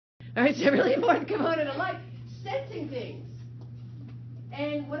All right, it's a really important component of life. Sensing things.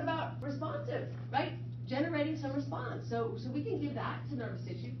 And what about responsive, right? Generating some response. So we can give that to nervous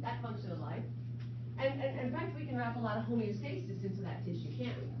tissue, that function of life. And in fact, we can wrap a lot of homeostasis into that tissue,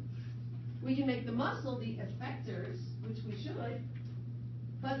 can't we? We can make the muscle the effectors, which we should,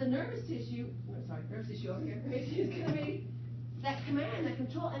 but the nervous tissue over here, right, is going to be that command, that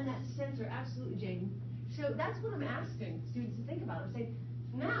control, and that sensor. Absolutely, Jaden. So that's what I'm asking students to think about. I'm saying,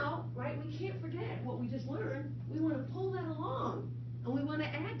 now, right, we can't forget what we just learned. We want to pull that along, and we want to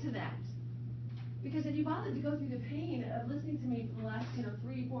add to that. Because if you bothered to go through the pain of listening to me for the last,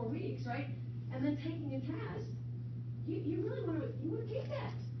 3-4 weeks, right, and then taking a test, you really want to keep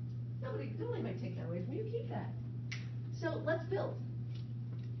that. Nobody might take that away from you. Keep that. So let's build.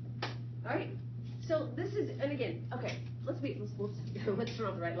 All right. So this is, and again, okay. Let's turn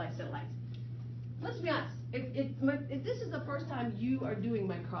off the right set of lights. Let's be honest. If this is the first time you are doing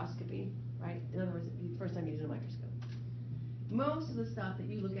microscopy, right? In other words, the first time using a microscope, most of the stuff that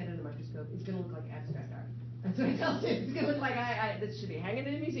you look at in a microscope is going to look like abstract art. That's what I tell you. It's going to look like this should be hanging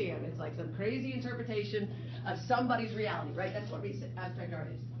in a museum. It's like some crazy interpretation of somebody's reality, right? That's what abstract art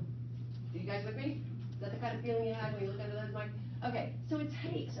is. Are you guys with me? Is that the kind of feeling you have when you look under those mic? Okay, so it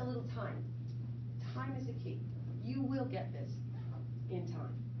takes a little time. Time is the key. You will get this in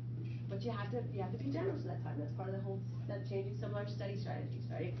time, but you have to be generous with that time. That's part of the whole changing some large study strategies,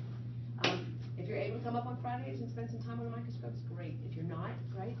 right? If you're able to come up on Fridays and spend some time on the microscopes, great. If you're not,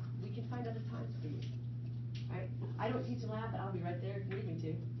 right, we can find other times for you. Right? I don't teach a lab, but I'll be right there if you need me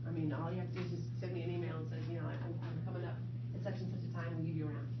to. I mean, all you have to do is just send me an email and say, I'm coming up at such and such a time. We'll give you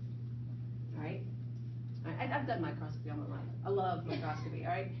around. All right? I've done microscopy all my life. I love microscopy.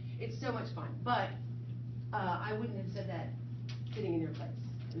 All right? It's so much fun. But I wouldn't have said that sitting in your place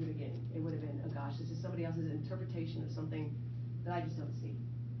in the beginning. It would have been, oh gosh, this is somebody else's interpretation of something that I just don't see.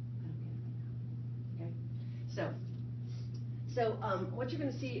 I don't get it right now. Okay? So what you're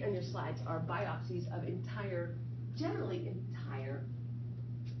going to see on your slides are biopsies of generally entire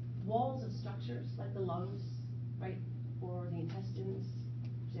walls of structures, like the lungs, right, or the intestines,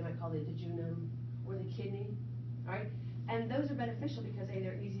 which they might call the jejunum, or the kidney, right? And those are beneficial because A,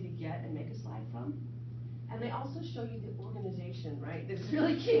 they're easy to get and make a slide from, and they also show you the organization, right? This is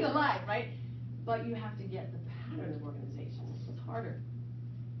really key to life, right? But you have to get the pattern of organization. That's what's harder,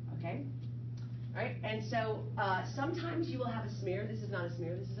 okay? Right? And so sometimes you will have a smear. This is not a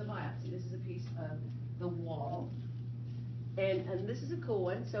smear. This is a biopsy. This is a piece of the wall. And this is a cool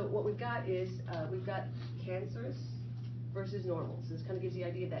one. So what we've got is we've got cancerous versus normal. So this kind of gives you the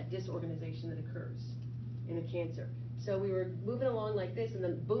idea of that disorganization that occurs in a cancer. So we were moving along like this, and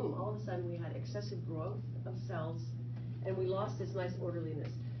then boom, all of a sudden we had excessive growth of cells, and we lost this nice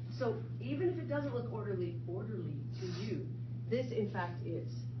orderliness. So even if it doesn't look orderly to you, this in fact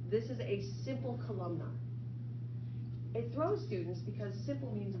is. This is a simple columnar. It throws students because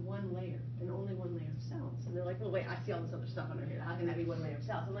simple means one layer and only one layer of cells. And they're like, well, wait, I see all this other stuff under here. How can that be one layer of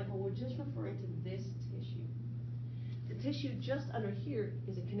cells? I'm like, well, we're just referring to this tissue. The tissue just under here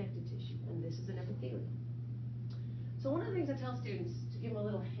is a connective tissue, and this is an epithelium. So one of the things I tell students, to give them a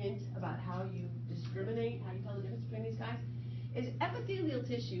little hint about how you discriminate, how you tell the difference between these guys, is epithelial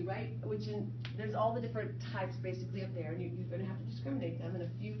tissue, right? There's all the different types basically up there, and you're going to have to discriminate them. And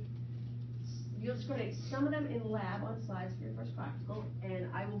you'll discriminate some of them in lab on slides for your first practical, and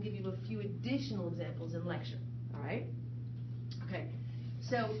I will give you a few additional examples in lecture. All right? Okay.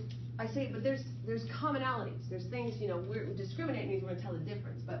 So I say, but there's commonalities. There's things, we're discriminating means we're going to tell the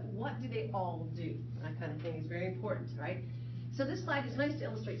difference. But what do they all do? That kind of thing is very important, right? So this slide is nice to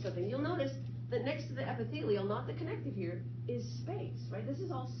illustrate something. You'll notice that next to the epithelial, not the connective here, is space, right? This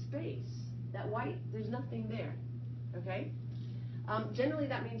is all space. That white, there's nothing there, okay? Generally,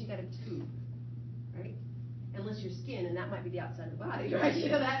 that means you got a tube, right? Unless you're skin, and that might be the outside of the body, right?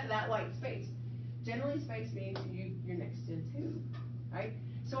 That white space. Generally, space means you're next to a tube, right?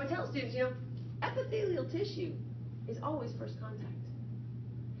 So I tell students, epithelial tissue is always first contact.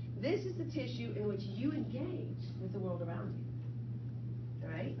 This is the tissue in which you engage with the world around you,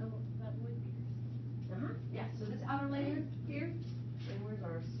 all right? Yeah, so this outer layer here, and where's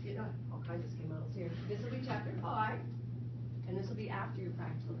our skin? All kinds of skin models here. This will be chapter 5, and this will be after your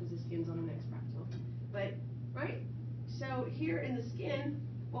practical because the skin's on the next practical. But, right, so here in the skin,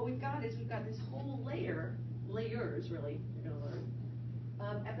 what we've got is we've got this whole layers really, you're going to learn,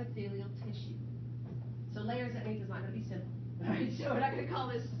 of epithelial tissue. So layers, that means it's not going to be simple, right? So we're not going to call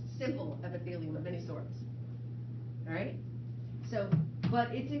this simple epithelium of any sorts, all right? So,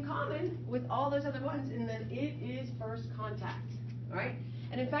 but it's in common with all those other ones in that it is first contact, all right?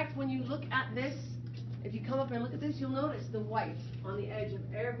 And in fact, when you look at this if you come up and look at this, you'll notice the white on the edge of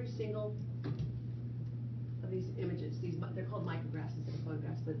every single of these images. They're called micrographs instead of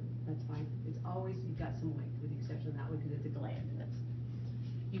photographs, but that's fine. It's always, you've got some white, with the exception of that one because it's a gland. And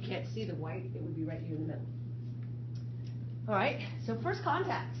you can't see the white, it would be right here in the middle. All right, so first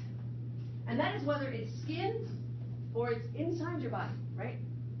contact. And that is whether it's skin or it's inside your body, right?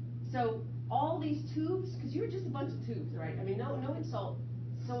 So all these tubes, because you're just a bunch of tubes, right? I mean, no insult.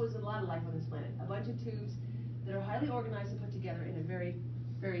 So is a lot of life on this planet. A bunch of tubes that are highly organized and put together in a very,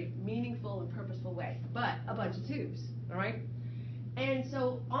 very meaningful and purposeful way. But a bunch of tubes, all right? And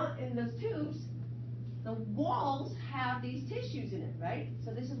so in those tubes, the walls have these tissues in it, right?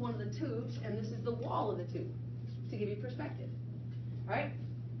 So this is one of the tubes, and this is the wall of the tube, to give you perspective, all right?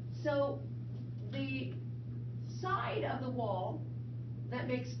 So the side of the wall that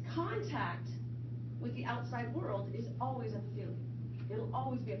makes contact with the outside world is always epithelium. It'll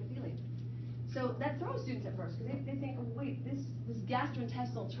always be epithelium. So that throws students at first, because they think, oh, wait, this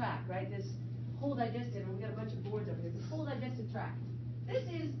gastrointestinal tract, right, this whole digestive, and we've got a bunch of boards over here, this whole digestive tract, this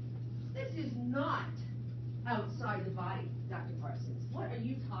is not outside the body, Dr. Parsons. What are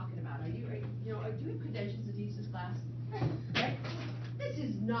you talking about? Do you have credentials to teach this class? Right? This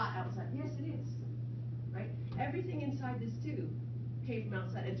is not outside. Yes, it is. Right? Everything inside this tube came from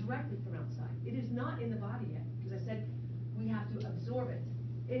outside, and directly from outside. It is not in the body yet, because I said we have to absorb it.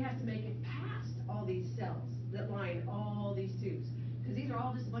 It has to make it past all these cells that line all these tubes, because these are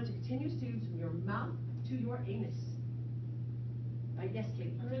all just a bunch of continuous tubes from your mouth to your anus. Yes,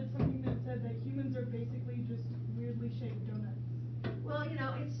 Katie? I read something that said that humans are basically just weirdly shaped donuts. Well, in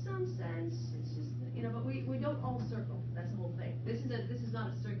some sense, it's just, but we don't all circle. That's the whole thing. This is not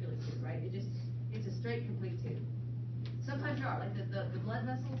a circular tube, right? It's a straight, complete tube. Sometimes there are, like the blood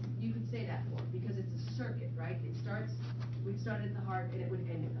vessels, you could say that for, because it's a circuit, right? We'd start at the heart, and it would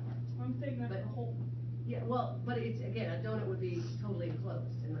end at the heart. I'm saying that's a hole. Yeah, well, but it's, again, a donut would be totally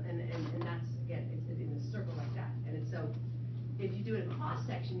enclosed, and that's, again, it's in a circle like that. And it's so, if you do it in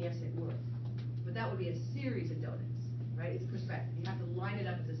cross-section, yes, it would. But that would be a series of donuts, right? It's perspective. You have to line it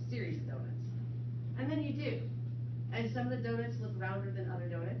up as a series of donuts. And then you do. And some of the donuts look rounder than other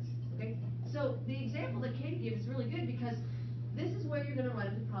donuts, okay? So the example that Katie gave is really good, because this is where you're going to run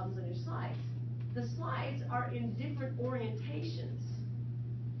into problems on your slides. The slides are in different orientations.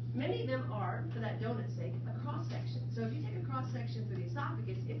 Many of them are, for that donut's sake, a cross-section. So if you take a cross-section through the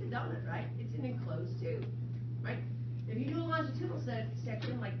esophagus, it's a donut, right? It's an enclosed tube, right? If you do a longitudinal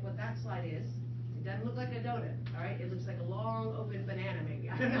section, like what that slide is, it doesn't look like a donut, all right? It looks like a long, open banana, maybe.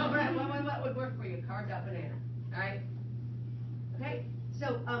 I don't know, what would work for you? Carved out banana, all right? Okay?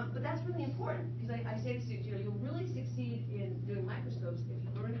 So, but that's really important, because I say to students, you'll really succeed in doing microscopes if you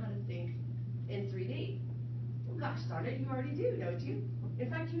learn how to think in 3D. Well, gosh darn it, you already do, don't you? In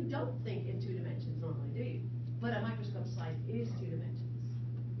fact, you don't think in 2 dimensions normally, do you? But a microscope slide is 2 dimensions,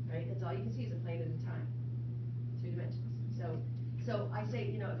 right? That's all you can see is a plane at a time, 2 dimensions. So I say,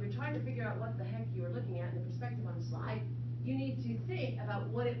 if you're trying to figure out what the heck you are looking at in the perspective on the slide, you need to think about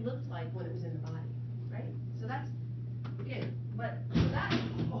what it looked like when it was in the body, right? So that's, again, that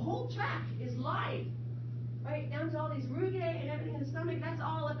whole tract is live, right? Down to all these rugae and everything in the stomach, that's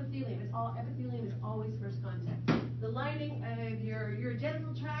all epithelium. Epithelium is always first contact. The lining of your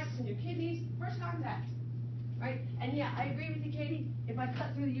genital tracts and your kidneys, first contact, right? And yeah, I agree with you, Katie. If I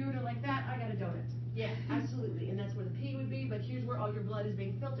cut through the ureter like that, I got a donut. Yeah, absolutely. And that's where the pee would be, but here's where all your blood is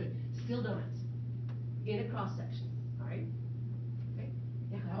being filtered. Still donuts. In a cross section. All right? Okay?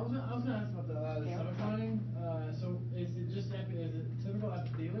 Yeah. I was gonna ask about the stomach lining. So is it typical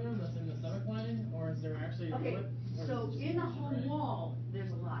epithelium that's in the stomach lining, or is there actually a lip? So in the whole wall,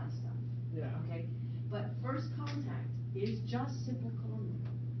 there's a lot of stuff. Yeah. Okay? But first contact is just simple colonial.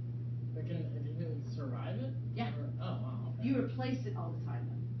 But can it survive it? Yeah. Oh wow. Okay. You replace it all the time,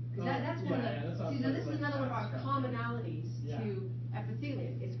 though. Because that's one of the. See, so this is another one of our commonalities to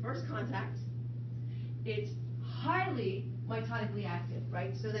epithelium. It's first contact. It's highly mitotically active,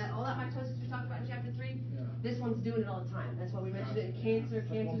 right? So that all that mitosis we talked about in chapter 3, this one's doing it all the time. That's why we mentioned it in cancer.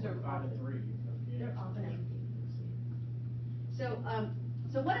 Cancers are often. They're often epithelium.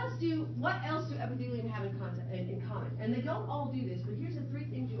 So what else do epithelium have in common? And they don't all do this, but here's the 3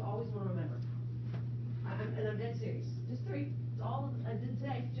 things you always want to remember. And I'm dead serious. Just 3. It's all I did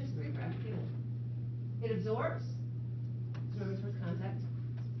today. Just 3 for epithelium. It absorbs. Remember it's first contact.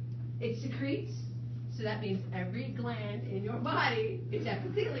 It secretes. So that means every gland in your body is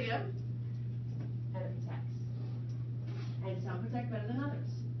epithelium. And it protects. And some protect better than others.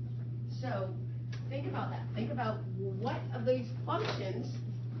 So think about that. Think about what of these functions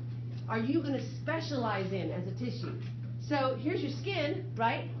are you going to specialize in as a tissue. So here's your skin,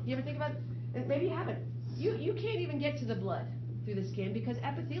 right? You ever think about, maybe you haven't. You can't even get to the blood through the skin because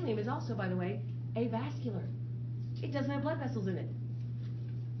epithelium is also, by the way, avascular. It doesn't have blood vessels in it.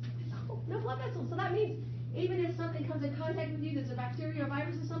 No blood vessels. So that means even if something comes in contact with you that's a bacteria or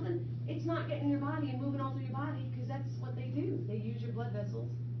virus or something, it's not getting in your body and moving all through your body because that's what they do. They use your blood vessels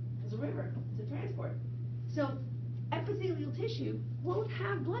as a river to transport. So epithelial tissue won't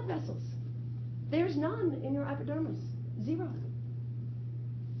have blood vessels. There's none in your epidermis. Zero.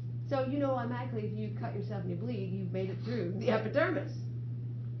 So you know automatically if you cut yourself and you bleed, you've made it through the epidermis.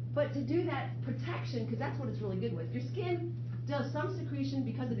 But to do that protection, because that's what it's really good with, your skin does some secretion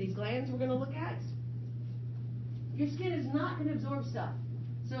because of these glands we're going to look at. Your skin is not going to absorb stuff.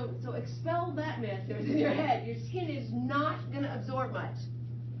 So expel that myth that's in your head. Your skin is not going to absorb much.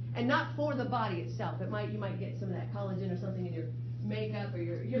 And not for the body itself. You might get some of that collagen or something in your makeup or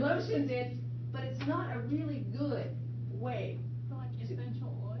your lotions in, but it's not a really good way. So like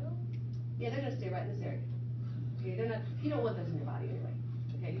essential oil? Yeah, they're going to stay right in this area. Okay, they're not. You don't want those in your body anyway.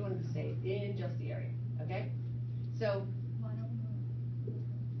 Okay, you want them to stay in just the area. Okay, so.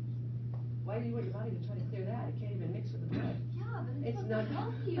 Why do you want your body to try to clear that? It can't even mix with the blood. Yeah, but it's not to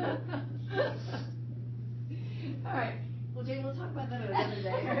help you. All right. Well, Jane, we'll talk about that another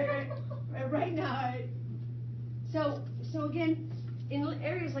day. Right now. So again, in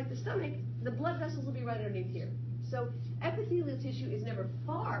areas like the stomach, the blood vessels will be right underneath here. So epithelial tissue is never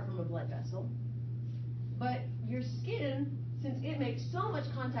far from a blood vessel, but your skin, since it makes so much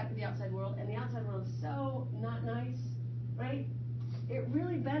contact with the outside world, and the outside world is so not nice, right? It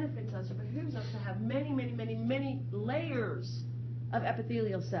really benefits us or behooves us to have many layers of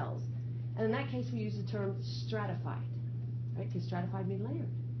epithelial cells. And in that case, we use the term stratified, right? Because stratified means layered.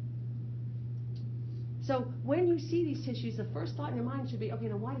 So when you see these tissues, the first thought in your mind should be, okay,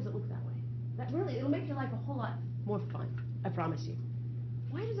 now why does it look that way? That really, it'll make your life a whole lot more fun, I promise you.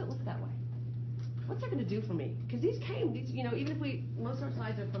 Why does it look that way? What's that going to do for me? Because these, even if most of our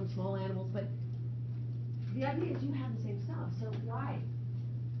slides are from small animals, but the idea is you have the same stuff. So why?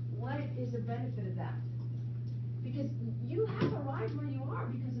 What is the benefit of that? Because you have arrived where you are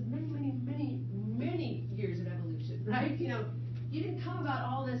because of many years of evolution, right? You didn't come about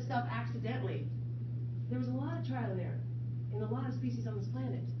all this stuff accidentally. There was a lot of trial and error in a lot of species on this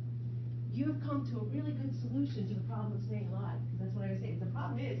planet. You have come to a really good solution to the problem of staying alive. Because that's what I was saying. The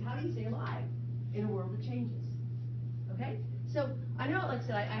problem is, how do you stay alive in a world that changes? Okay? So I know, like I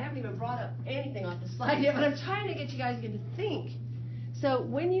said, I haven't even brought up anything off the slide yet, but I'm trying to get you guys again to think. So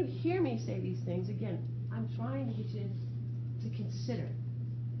when you hear me say these things, again, I'm trying to get you to consider.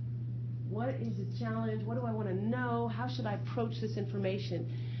 What is the challenge? What do I want to know? How should I approach this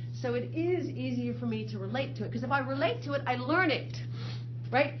information? So it is easier for me to relate to it. Because if I relate to it, I learn it.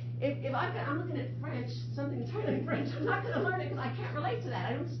 Right? If I'm looking at French, something entirely French, I'm not going to learn it because I can't relate to that.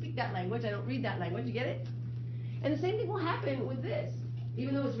 I don't speak that language. I don't read that language. You get it? And the same thing will happen with this.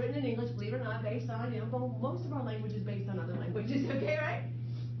 Even though it's written in English, believe it or not, based on, most of our language is based on other languages, okay, right?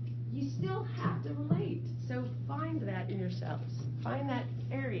 You still have to relate. So find that in yourselves. Find that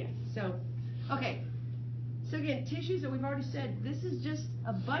area. So, okay. So again, tissues that we've already said, this is just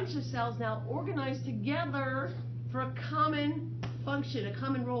a bunch of cells now organized together for a common function, a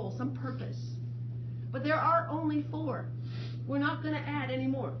common role, some purpose. But there are only 4. We're not going to add any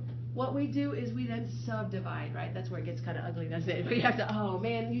more. What we do is we then subdivide, right? That's where it gets kind of ugly, doesn't it? We have to, oh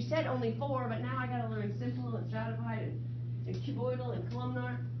man, you said only 4, but now I got to learn simple and stratified and cuboidal and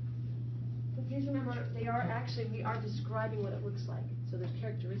columnar. But please remember, we are describing what it looks like. So there's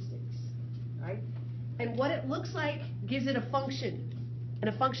characteristics, right? And what it looks like gives it a function, and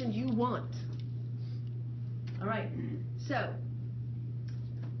a function you want. All right, so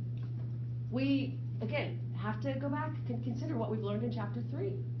we, again, have to go back and consider what we've learned in chapter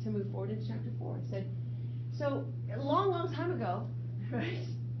 3 to move forward into chapter 4. It said, so a long time ago, right,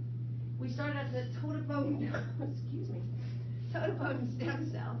 we started at the totipotent, totipotent stem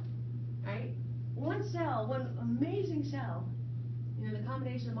cell, right? One cell, one amazing cell, the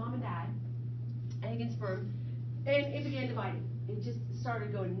combination of mom and dad, egg and sperm, and it began dividing. It just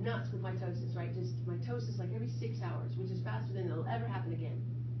started going nuts with mitosis, right? Just mitosis like every 6 hours, which is faster than it'll ever happen again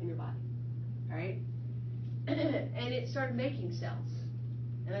in your body, all right? And it started making cells.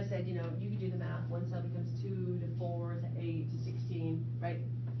 And I said, you can do the math. One cell becomes 2 to 4 to 8 to 16, right?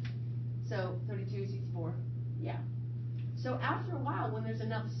 So 32, 64, yeah. So after a while, when there's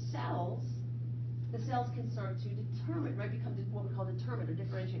enough cells, the cells can start to determine, right? Become what we call determined or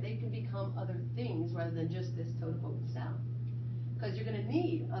differentiate. They can become other things rather than just this totipotent cell. Because you're going to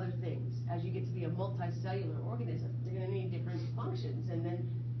need other things as you get to be a multicellular organism. You're going to need different functions, and then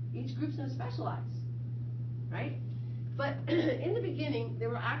each group's going to specialize, right? But in the beginning, there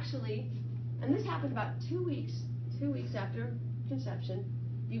were actually And this happened about 2 weeks after conception.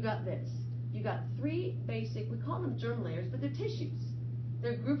 You got this. You got 3 basic, we call them germ layers, but they're tissues.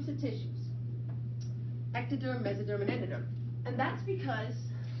 They're groups of tissues. Ectoderm, mesoderm, and endoderm. And that's because,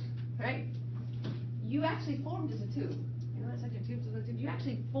 right, you actually formed as a tube. You know, that's like your tubes in a tube. You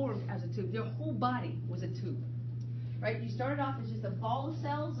actually formed as a tube. Your whole body was a tube. Right? You started off as just a ball of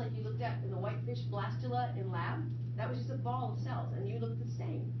cells, like you looked at in the whitefish blastula in lab. That was just a ball of cells, and you looked the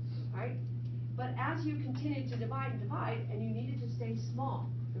same. Right? But as you continued to divide, and you needed to stay small,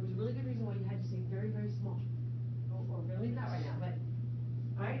 there was a really good reason why you had to stay very, very small. We're going to leave that right now, but,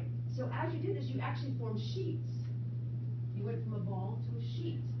 all right? So as you did this, you actually formed sheets. You went from a ball to a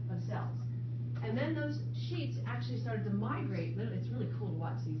sheet of cells. And then those sheets actually started to migrate. It's really cool to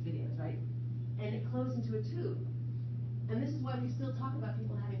watch these videos, right? And it closed into a tube. And this is why we still talk about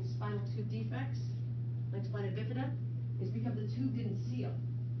people having spinal tube defects, like spina bifida, is because the tube didn't seal.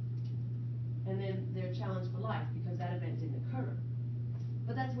 And then they're challenged for life because that event didn't occur.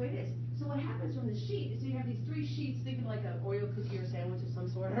 But that's the way it is. So what happens from the sheet is you have these 3 sheets, think of like an Oreo cookie or sandwich of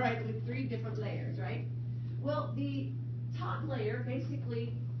some sort, right, with 3 different layers, right? Well, the top layer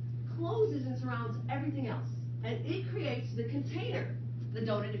basically closes and surrounds everything else. And it creates the container, the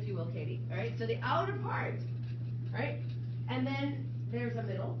donut, if you will, Katie, all right? So the outer part, right? And then there's a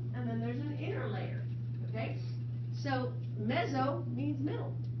middle, and then there's an inner layer, okay? So meso means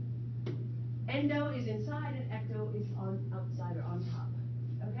middle. Endo is inside, and ecto is on outside or on top,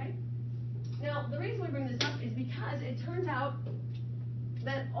 okay? Now, the reason we bring this up is because it turns out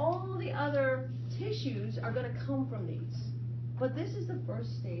that all the other tissues are going to come from these. But this is the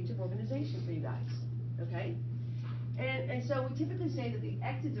first stage of organization for you guys, okay? And so we typically say that the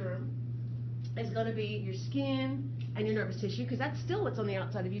ectoderm is going to be your skin and your nervous tissue, because that's still what's on the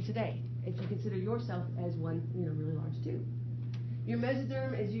outside of you today, if you consider yourself as one, really large tube. Your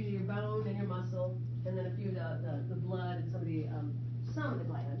mesoderm is usually your bone and your muscle, and then a few of the blood and some of the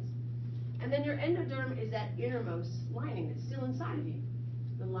glands. And then your endoderm is that innermost lining that's still inside of you.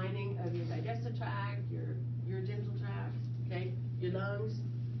 The lining of your digestive tract, your genital tract, okay, your lungs,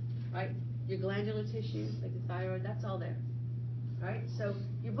 right? Your glandular tissue, like the thyroid, that's all there. Right? So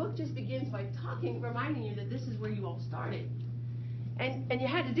your book just begins by reminding you that this is where you all started. And you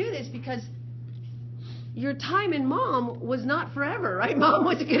had to do this because your time in mom was not forever, right? Mom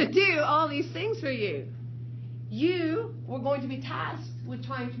wasn't going to do all these things for you. You were going to be tasked with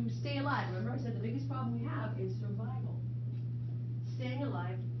trying to stay alive. Remember I said the biggest problem we have is survival. Staying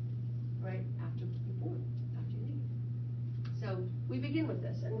alive, right, after you're born, after you leave. So we begin with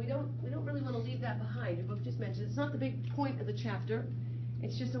this, and we don't really want to leave that behind. Your book just mentioned it's not the big point of the chapter.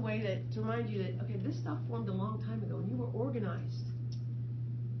 It's just a way to remind you that, okay, this stuff formed a long time ago, and you were organized,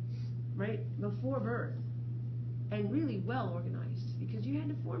 right, before birth, and really well organized, because you had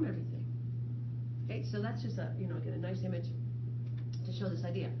to form everything. Okay, so that's just again, a nice image to show this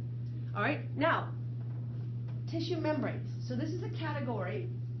idea. All right, now, tissue membranes. So this is a category,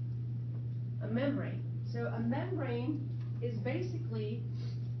 a membrane. So a membrane is basically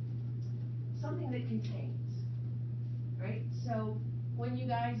something that contains, right? So when you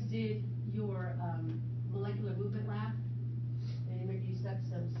guys did your molecular movement lab, and maybe you stuck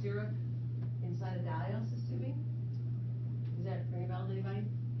some syrup inside a dialysis tubing, does that ring a bell to anybody?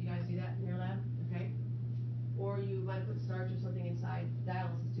 You guys do that in your lab? Okay. Or you might put starch or something inside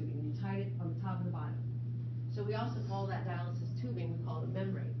dialysis tubing, and you tied it on the top and the bottom. So we also call that dialysis tubing, we call it a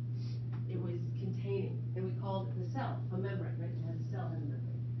membrane. It was containing, and we called the cell a membrane, right? It has a cell has a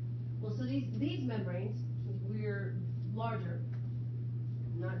membrane. Well, so these membranes, we're larger,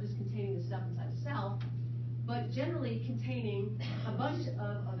 not just containing the stuff inside the cell, but generally containing a bunch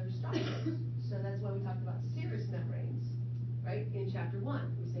of other structures. So that's why we talked about serous membranes, right? In chapter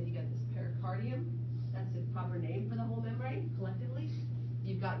 1, we said you got this pericardium. That's the proper name for the whole membrane, collectively.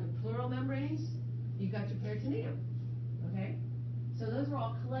 You've got your pleural membranes. You've got your peritoneum, okay? So those are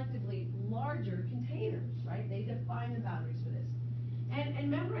all collectively larger containers, right? They define the boundaries for this. And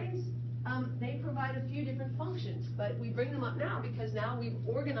membranes, they provide a few different functions, but we bring them up now because now we've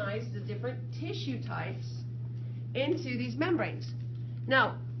organized the different tissue types into these membranes.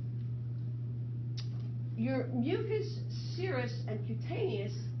 Now, your mucus, serous, and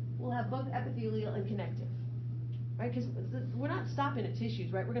cutaneous will have both epithelial and connective, right? Because we're not stopping at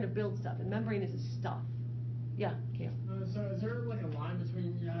tissues, right? We're going to build stuff, and membrane is a stuff. Yeah, Kale. So is there like a line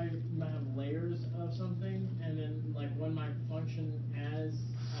between, how you might have layers of something, and then like one might function as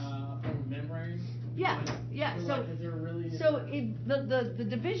a form of membrane? Yeah, yeah. So like, is there really the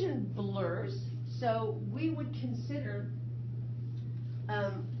division blurs. So we would consider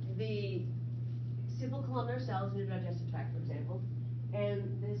the simple columnar cells in your digestive tract, for example,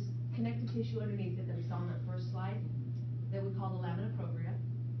 and this connective tissue underneath it that we saw on that first slide, that we call the lamina propria,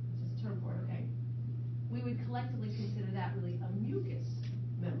 which is a term for it, okay? We would collectively consider that really a mucous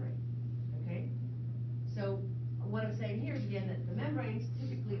membrane, okay? So what I'm saying here is again that the membranes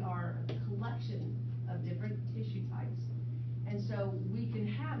typically are a collection of different tissue types. And so we can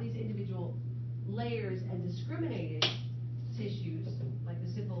have these individual layers and discriminated tissues, like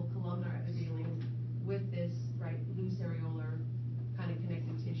the simple columnar epithelium, with this, right, loose areolar kind of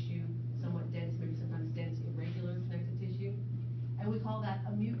connective tissue, somewhat dense, maybe sometimes dense, irregular connective tissue. And we call that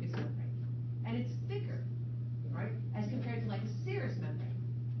a mucous membrane. And it's thicker, right, as compared to like a serous membrane,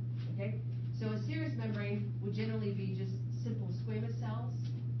 okay? So a serous membrane would generally be just simple squamous cells.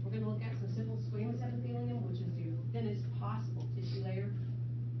 We're going to look at some simple squamous epithelium, which is your thinnest possible tissue layer,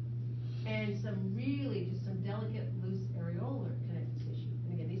 and some really just some delicate loose areolar connective tissue.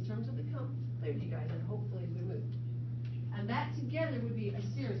 And again, these terms will become clear to you guys, and hopefully as we move. And that together would be a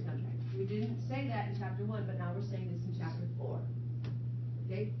serous membrane. We didn't say that in chapter 1, but now we're saying this in chapter 4.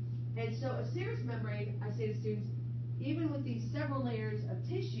 Okay? And so a serous membrane, I say to students, even with these several layers of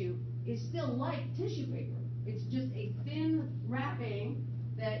tissue, is still like tissue paper. It's just a thin wrapping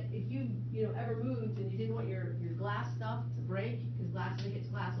that if you ever moved and you didn't want your glass stuff to break, because glass, when it hits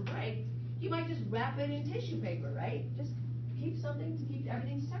glass, will break, you might just wrap it in tissue paper, right? Just keep something to keep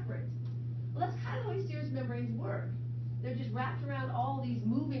everything separate. Well, that's kind of the way serous membranes work. They're just wrapped around all these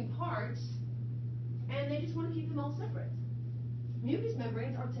moving parts, and they just want to keep them all separate. Mucous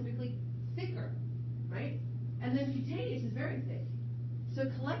membranes are typically thicker, right? And then cutaneous is very thick. So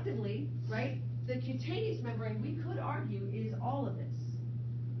collectively, right, the cutaneous membrane, we could argue, is all of this.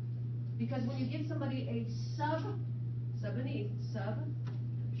 Because when you give somebody a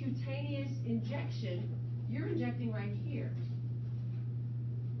subcutaneous injection, you're injecting right here.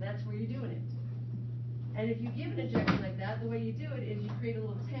 That's where you're doing it. And if you give an injection like that, the way you do it is you create a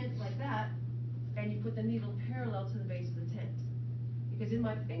little tent like that, and you put the needle parallel to the base of the tent. Because in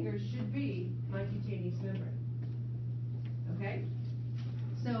my fingers should be my cutaneous membrane. Okay?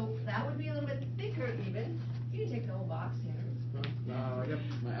 So that would be a little bit thicker even. You can take the whole box here. No, I got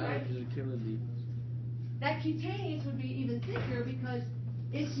my allergies are killing me. That cutaneous would be even thicker because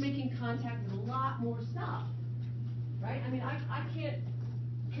it's making contact with a lot more stuff. Right? I mean, I can't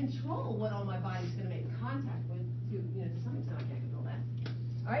control what all my body's going to make contact with. To some extent, I can't control that.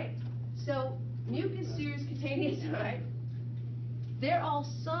 All right? So mucus, serous, cutaneous, right? They're all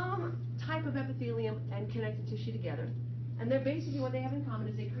some type of epithelium and connective tissue together. And they're basically, what they have in common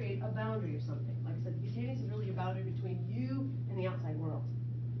is they create a boundary or something. Like I said, the cutaneous is really a boundary between you and the outside world.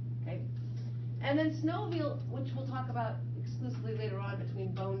 Okay? And then synovial, which we'll talk about exclusively later on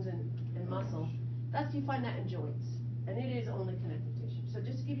between bones and muscle, that's, you find that in joints. And it is only connective tissue. So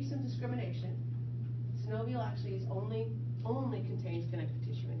just to give you some discrimination, synovial actually is only contains connective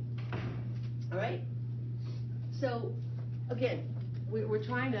tissue in it. All right? So, again, we're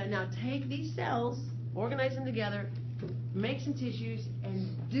trying to now take these cells, organize them together, make some tissues, and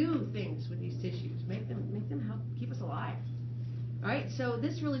do things with these tissues. Make them help keep us alive. All right, so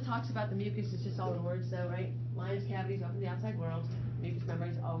this really talks about the mucus. It's just all in words, though, right? Lines, cavities, up in the outside world. Mucous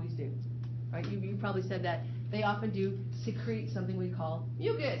membranes always do. Right? You probably said that. They often do secrete something we call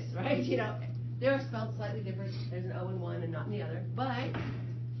mucus, right? They're spelled slightly different. There's an O in one and not in the other. But,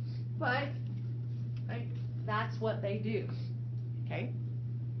 right? That's what they do. Okay?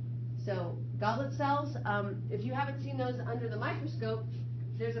 So, goblet cells, if you haven't seen those under the microscope,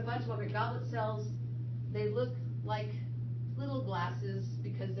 there's a bunch of them. Goblet cells, they look like little glasses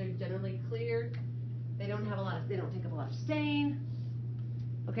because they're generally clear. They don't take up a lot of stain.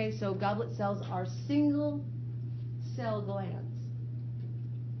 Okay, so goblet cells are single cell glands.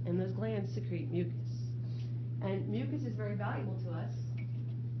 And those glands secrete mucus. And mucus is very valuable to us.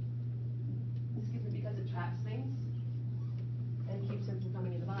 This is because it traps things and keeps them from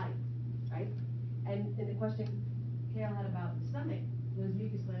coming in the body, right? And in the question Kale had about the stomach, those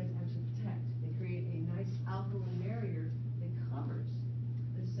mucus glands actually protect. They create a nice alkaline barrier that covers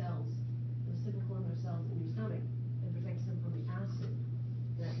the cells, the simple columnar cells in your stomach, and protects them from the acid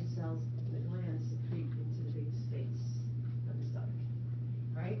that the cells in the glands secrete into the big space of the stomach,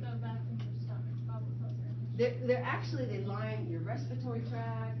 right? So that's in your stomach. Goblet cells are in your stomach. They're actually, they line your respiratory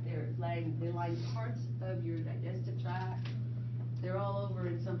tract, they line parts of your digestive tract. They're all over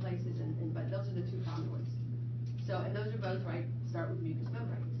in some places, but those are the two common ones. So, and those are both, right, start with mucous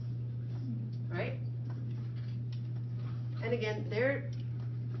membranes, right? And again,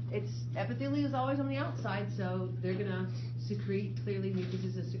 epithelium is always on the outside, so they're gonna secrete, clearly mucus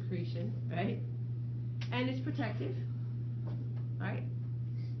is a secretion, right? And it's protective, right?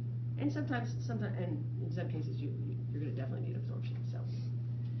 And sometimes, and in some cases, you're gonna definitely need absorption,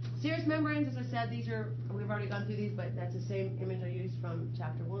 Serous membranes, as I said, we've already gone through these, but that's the same image I used from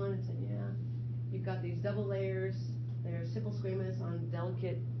chapter 1. It said, you've got these double layers. They're simple squamous on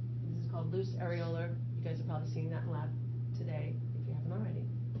delicate, this is called loose areolar. You guys are probably seeing that in lab today, if you haven't already.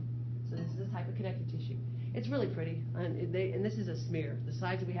 So this is a type of connective tissue. It's really pretty, and this is a smear. The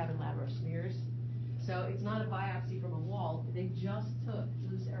slides that we have in lab are smears. So it's not a biopsy from a wall. They just took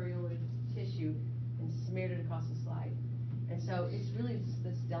loose areolar tissue and smeared it across the slide. And so it's really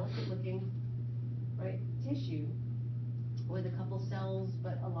this delicate looking, right, tissue with a couple cells,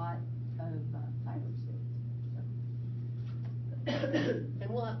 but a lot of fibers in it.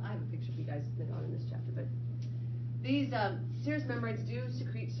 And I have a picture for you guys later on in this chapter. But these serous membranes do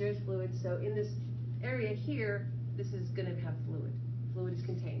secrete serous fluids. So in this area here, this is going to have fluid. Fluid is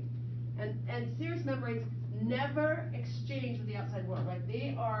contained. And serous membranes never exchange with the outside world, right?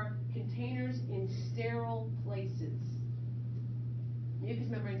 They are containers in sterile places. Mucous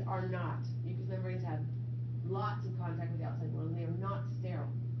membranes are not. Mucous membranes have lots of contact with the outside world, and they are not sterile,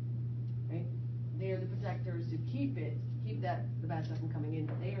 right? They are the protectors to keep the bad stuff from coming in,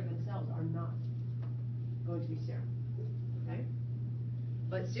 but they themselves are not going to be sterile, okay?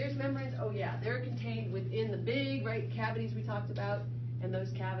 But serous membranes, they're contained within the big, right, cavities we talked about, and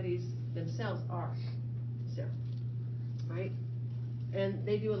those cavities themselves are sterile, right? And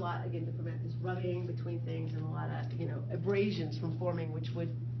they do a lot, again, to prevent this rubbing between things and a lot of, abrasions from forming, which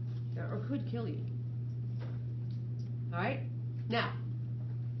would or could kill you. All right? Now,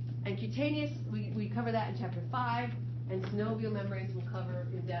 and cutaneous, we cover that in chapter 5, and synovial membranes we'll cover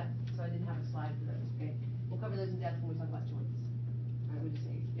in depth, so I didn't have a slide for those, okay? We'll cover those in depth when we talk about joints. All right, we'll just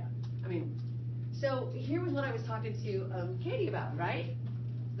say, so here was what I was talking to Katie about, right?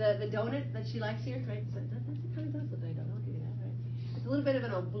 The donut that she likes here, right? So that kind of does look like a donut. I'll give you that, right? It's a little bit of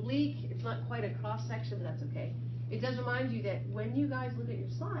an oblique. It's not quite a cross section, but that's okay. It does remind you that when you guys look at your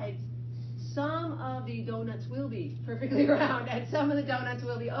slides, some of the donuts will be perfectly round, and some of the donuts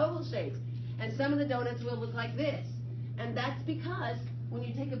will be oval shaped, and some of the donuts will look like this. And that's because when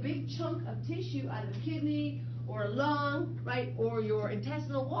you take a big chunk of tissue out of a kidney or a lung, right, or your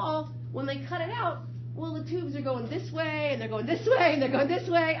intestinal wall, when they cut it out, well, the tubes are going this way, and they're going this way, and they're going this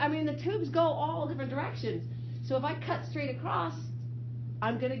way. I mean, the tubes go all different directions. So if I cut straight across,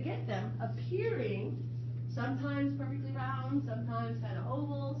 I'm going to get them appearing sometimes perfectly round, sometimes kind of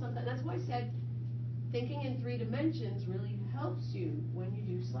oval, sometimes. That's why I said thinking in 3 dimensions really helps you when you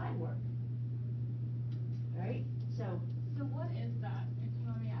do slide work. Right? So what is that? If you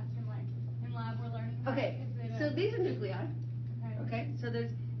want me asking, like in lab we're learning. Okay. So these are nuclei. Okay. So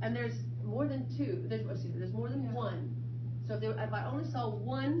there's more than 2. There's more than 1. So if I only saw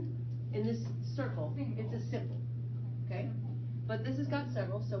 1 in this circle, it's a simple. Okay. But this has got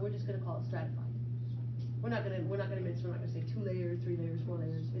several, so we're just going to call it stratified. We're not going to mince. We're not going to say 2 layers, 3 layers, 4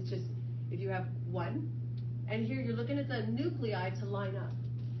 layers. It's just if you have 1, and here you're looking at the nuclei to line up.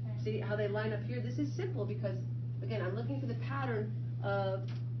 See how they line up here? This is simple because, again, I'm looking for the pattern of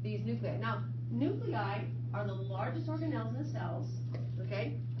these nuclei. Now, nuclei are the largest organelles in the cells.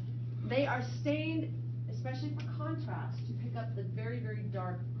 Okay, they are stained, especially for contrast, to pick up the very, very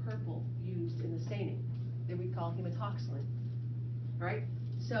dark purple used in the staining that we call hematoxylin. All right.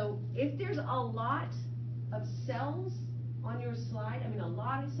 So if there's a lot of cells on your slide, a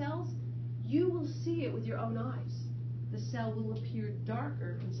lot of cells, you will see it with your own eyes. The cell will appear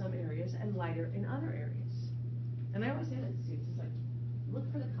darker in some areas and lighter in other areas. And I always say that to students. It's like, look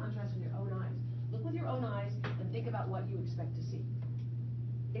for the contrast with your own eyes. Look with your own eyes and think about what you expect to see.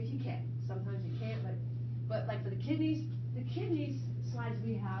 If you can. Sometimes you can't, but like for the kidneys slides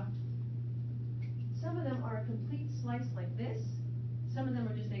we have, some of them are a complete slice like this. Some of them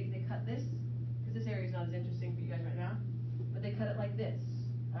are just, they cut this, because this area is not as interesting for you guys right now, but they cut it like this,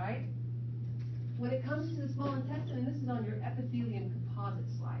 all right? When it comes to the small intestine, and this is on your epithelium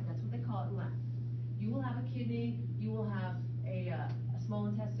composite slide, that's what they call it in lab. You will have a kidney, you will have a small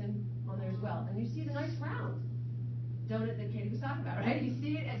intestine on there as well, and you see the nice round donut that Katie was talking about, right? You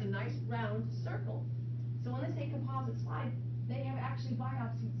see it as a nice round circle. So when they say composite slide, they have actually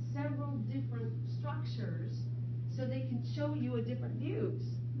biopsied several different structures so they can show you a different views.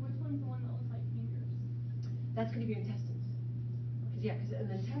 Which one's the one that looks like fingers? That's going to be your intestines. Because in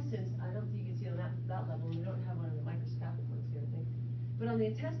the intestines, I don't think you can see it on that level. We don't have one of the microscopic ones here, I think. But on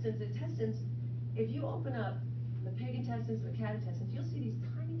the intestines, if you open up the pig intestines and the cat intestines, you'll see these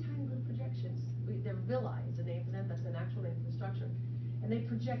tiny, tiny little projections. They're villi is the name for them. That's an actual name for the structure. And they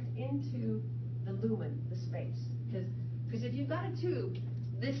project into the lumen, the space. Because if you've got a tube,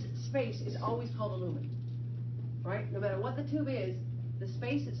 this space is always called a lumen. Right? No matter what the tube is, the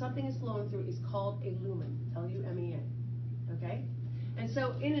space that something is flowing through is called a lumen. L-U-M-E-N. Okay? And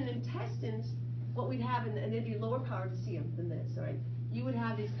so in an intestines, what we'd have, and they'd be lower powered to see them than this, all right? You would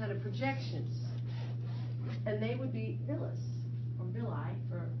have these kind of projections, and they would be villus, or villi,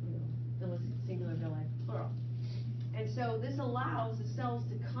 for, villus singular, villi plural. And so this allows the cells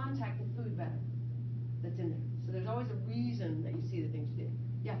to contact the food better that's in there. So there's always a reason that you see the things you do.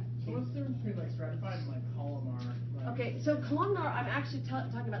 Yeah? So what's the difference between like stratified and like columnar? Like... Okay, so columnar, I'm actually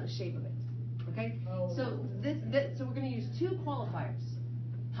talking about the shape of it. Okay? Oh. So so we're going to use two qualifiers.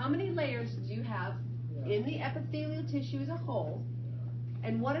 How many layers do you have in the epithelial tissue as a whole,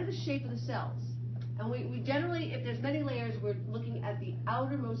 and what are the shape of the cells? And we generally, if there's many layers, we're looking at the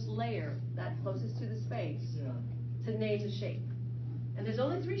outermost layer, that closest to the space, to name the shape. And there's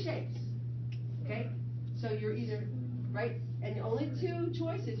only 3 shapes. Okay? So you're either, right? And only 2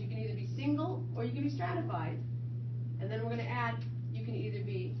 choices. You can either be single or you can be stratified. And then we're going to add, you can either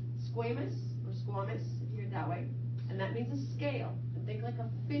be squamous or squamous, if you hear it that way. And that means a scale. And think like a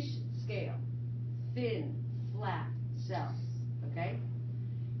fish scale. Thin, flat cells. Okay?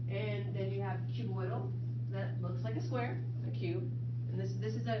 And then you have cuboidal. That looks like a square, a cube. And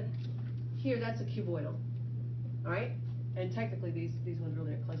this is a, here that's a cuboidal. Alright? And technically these ones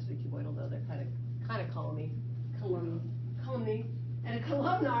really are close to the cuboidal, though they're kind of columny. And a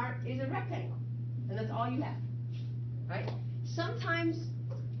columnar is a rectangle. And that's all you have. Right? Sometimes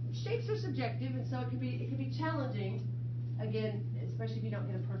shapes are subjective, and so it can be challenging, again, especially if you don't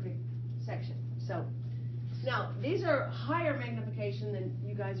get a perfect section. So now these are higher magnification than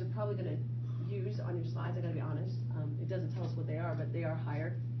you guys are probably going to use on your slides. I got to be honest. It doesn't tell us what they are, but they are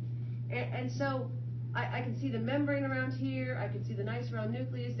higher. And so I can see the membrane around here. I can see the nice round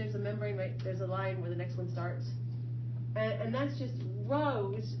nucleus. There's a membrane, right? There's a line where the next one starts. And that's just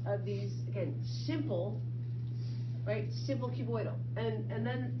rows of these, again, simple, right? Simple cuboidal. And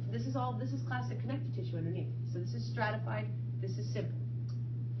then this is classic connective tissue underneath. So this is stratified, this is simple.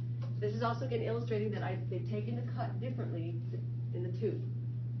 This is also, again, illustrating that they've taken the cut differently in the tube.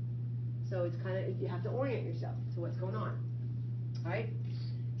 So it's kind of, you have to orient yourself to what's going on. All right?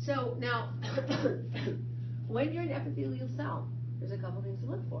 So now, when you're an epithelial cell, there's a couple things to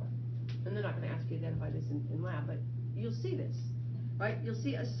look for. And they're not going to ask you to identify this in lab, but you'll see this, right? You'll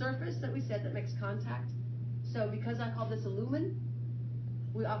see a surface that we said that makes contact. So because I call this a lumen,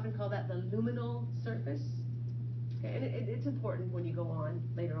 we often call that the luminal surface. Okay, and it's important when you go on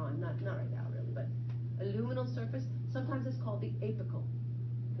later on, not right now really, but a luminal surface. Sometimes it's called the apical,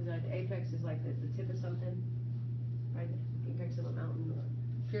 because the apex is like the tip of something, right? The apex of a mountain or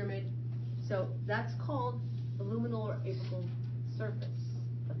pyramid. So that's called the luminal or apical surface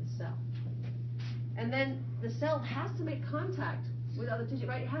of the cell. And then the cell has to make contact with other tissue,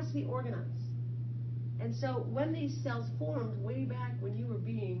 right? It has to be organized. And so when these cells formed way back when you were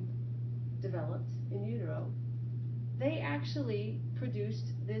being developed in utero, they actually produced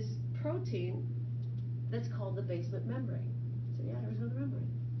this protein that's called the basement membrane. So yeah, there's another membrane.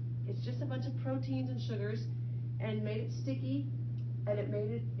 It's just a bunch of proteins and sugars, and made it sticky, and it made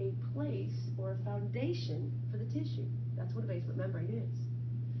it a place or a foundation for the tissue. That's what a basement membrane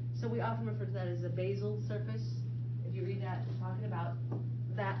is. So we often refer to that as the basal surface. If you read that, we're talking about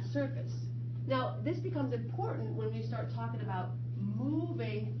that surface. Now, this becomes important when we start talking about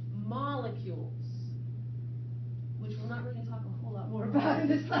moving molecules, which we're not really going to talk a whole lot more about in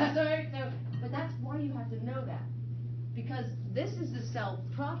this class, all right? So, but that's why you have to know that. Because this is the cell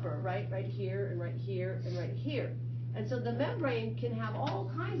proper, right? Right here, and right here, and right here. And so the membrane can have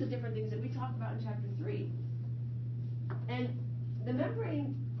all kinds of different things that we talked about in chapter 3. And the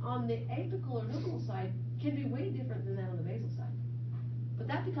membrane on the apical or luminal side can be way different than that on the basal side. But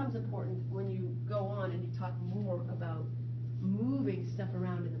that becomes important when you go on and you talk more about moving stuff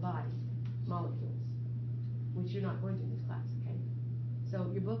around in the body, molecules, which you're not going to in this class, okay? So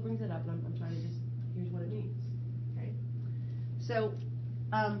your book brings it up, and I'm trying to just, here's what it means, okay? So,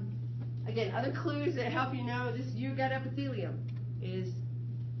 again, other clues that help you know this gut epithelium is,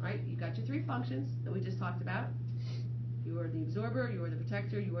 right, you've got your 3 functions that we just talked about. You are the absorber, you are the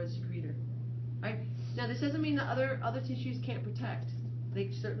protector, you are the secretor, right? Now, this doesn't mean that other tissues can't protect. They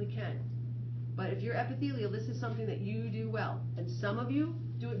certainly can. But if you're epithelial, this is something that you do well. And some of you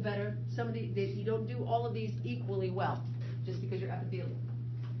do it better. Some of you don't do all of these equally well, just because you're epithelial.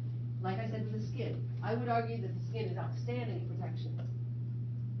 Like I said with the skin, I would argue that the skin is outstanding at protection,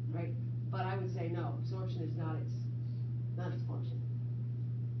 right? But I would say no, absorption is not its function.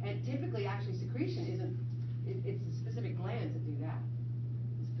 And typically, actually, secretion isn't. It's the specific glands that do that.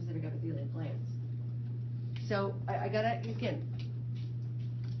 The specific epithelial glands. So I gotta, again,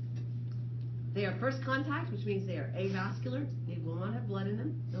 they are first contact, which means they are avascular. They will not have blood in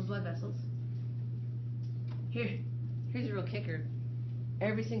them, no blood vessels. Here's a real kicker.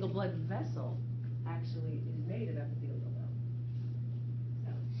 every single blood vessel actually is made of epithelial though.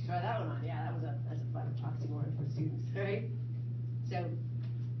 So try that one on. Yeah, that's a fun oxymoron for students, right? So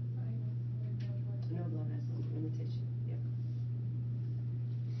no blood vessels in the tissue. Yep.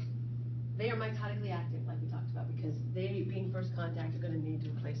 They are mitotically active, like we talked about, because they, being first contact, are going to need to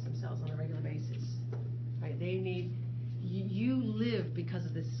replace themselves on a regular basis. Right? They need. You live because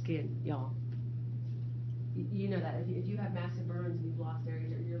of the skin, y'all. You know that. If you have massive burns and you've lost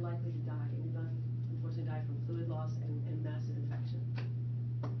areas, you're likely to die. And you're going to unfortunately die from fluid loss and massive infection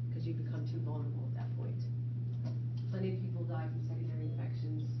because you become too vulnerable at that point. Plenty of people die from secondary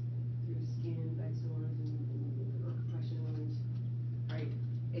infections through skin, bed sores, and compression wounds. Right?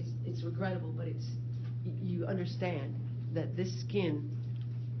 It's regrettable, but you understand that this skin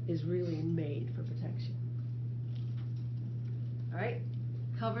is really made for protection. All right?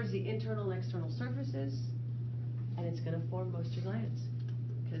 Covers the internal and external surfaces, and it's going to form moisture glands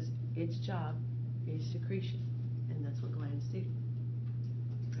because its job is secretion, and that's what glands do.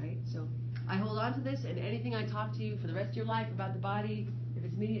 Right? So I hold on to this, and anything I talk to you for the rest of your life about the body, if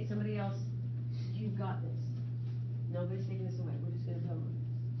it's me, it's somebody else, you've got this. Nobody's taking this away. We're just going to build on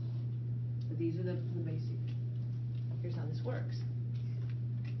this. But these are the basic. Here's how this works.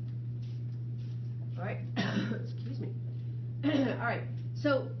 All right. Excuse me. All right.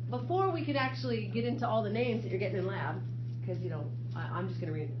 So before we could actually get into all the names that you're getting in lab, because I'm just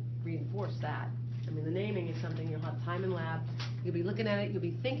going to reinforce that. I mean, the naming is something you'll have time in lab. You'll be looking at it. You'll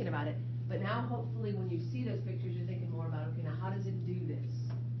be thinking about it. But now, hopefully, when you see those pictures, you're thinking more about, okay, now how does it do this?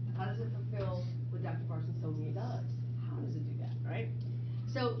 How does it fulfill what Dr. Parsons-Somnier does? How does it do that, right?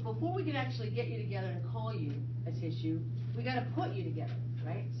 So before we can actually get you together and call you a tissue, we got to put you together,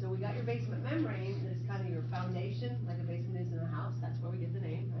 right? So we got your basement membrane that is kind of your foundation, like a basement is in a house. That's where we get the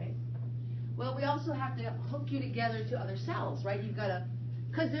name, right? Well, we also have to hook you together to other cells, right? You've got to,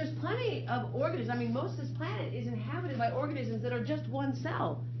 because there's plenty of organisms. I mean, most of this planet is inhabited by organisms that are just one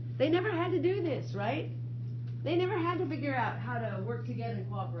cell. They never had to do this, right? They never had to figure out how to work together and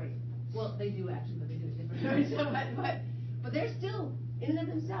cooperate. Well, they do actually, but they do it differently. But they're still, in and of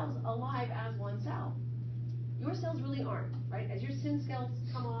themselves, alive as one cell. Your cells really aren't, right? As your skin cells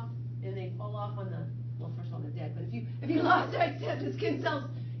come off and they fall off on the, well, first of all, they're dead. But if you lost the skin cells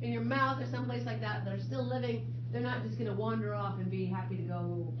in your mouth or someplace like that that are still living, they're not just going to wander off and be happy to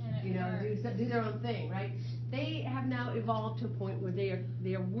go, do their own thing, right? They have now evolved to a point where they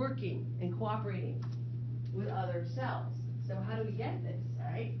are working and cooperating with other cells. So how do we get this,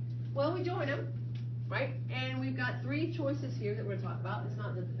 right? Well, we join them, right? And we've got 3 choices here that we're going to talk about. It's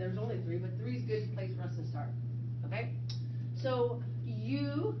not that there's only 3, but 3 is a good place for us to start, okay? So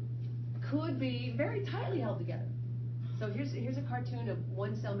you could be very tightly held together. So here's a cartoon of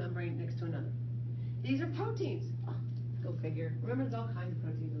one cell membrane next to another. These are proteins. Oh, go figure. Remember, there's all kinds of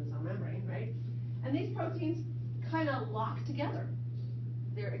proteins in the cell membrane, right? And these proteins kind of lock together.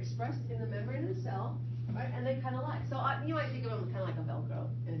 They're expressed in the membrane of the cell, right? And they kind of lock. So you might think of them kind of like a Velcro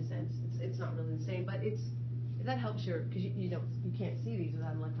in a sense. It's not really the same, but if that helps because you can't see these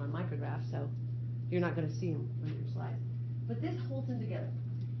without an electron micrograph, so you're not going to see them on your slides. But this holds them together,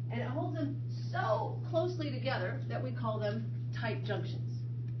 and it holds them so closely together that we call them tight junctions.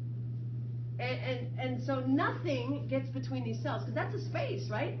 And so nothing gets between these cells, because that's a space,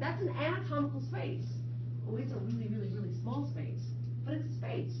 right? That's an anatomical space. Well, it's a really, really, really small space, but it's a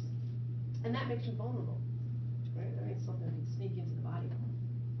space. And that makes you vulnerable, right? I mean, something that can sneak into the body.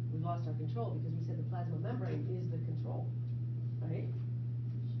 We've lost our control because we said the plasma membrane is the control, right?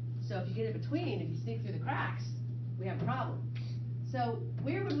 So if you get in between, if you sneak through the cracks, we have a problem. So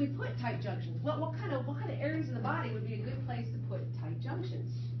where would we put tight junctions? What kind of areas of the body would be a good place to put tight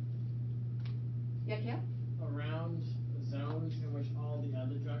junctions? Yeah, Kim? Around the zones in which all the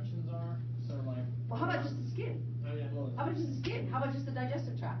other junctions are. So like. Well, how about just the skin? Oh yeah, well. How about just the skin? How about just the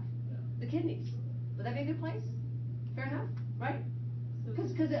digestive tract? Yeah. The kidneys? Would that be a good place? Fair enough, right?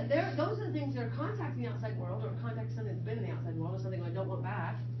 Because those are the things that are contacting the outside world, or contacting something that's been in the outside world, or something I don't want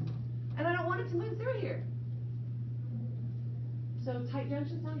back, and I don't want it to move through here. So tight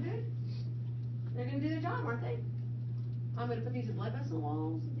junctions sound good? They're going to do their job, aren't they? I'm going to put these in blood vessel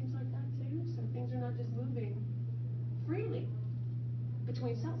walls and things like that too, so things are not just moving freely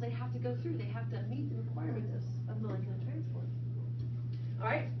between cells. They have to go through. They have to meet the requirements of molecular transport. All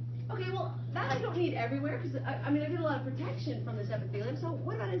right? Okay, well, that I don't need everywhere, because I get a lot of protection from this epithelium. So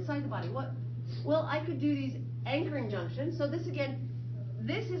what about inside the body? Well, I could do these anchoring junctions. So this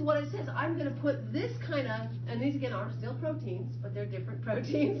is what it says. I'm going to put this kind of, and these again are still proteins, but they're different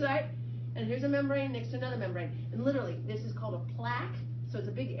proteins, right? And here's a membrane next to another membrane. And literally, this is called a plaque. So it's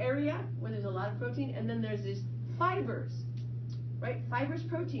a big area where there's a lot of protein, and then there's these fibers. right? Fibrous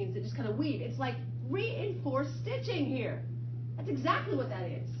proteins that just kind of weave. It's like reinforced stitching here. That's exactly what that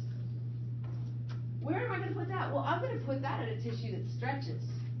is. Where am I going to put that? Well, I'm going to put that in a tissue that stretches,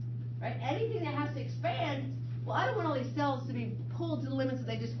 right? Anything that has to expand, well, I don't want all these cells to be pulled to the limits that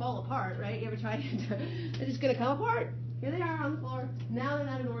they just fall apart, right? You ever tried it? They're just going to come apart. Here they are on the floor. Now they're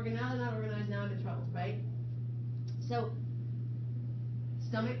not an organ. Now they're not organized. Now I'm in trouble, right? So,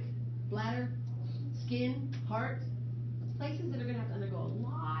 stomach, bladder, skin, heart, places that are going to have to undergo a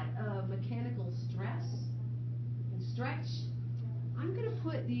lot of mechanical stress and stretch. I'm going to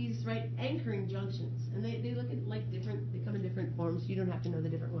put these, right, anchoring junctions. And they look at like different, they come in different forms. You don't have to know the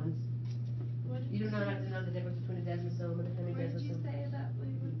different ones. You do not have to know the difference between a desmosome and a hemidesmosome. Where did you say that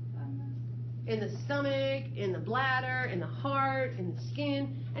we would find this? In the stomach, in the bladder, in the heart, in the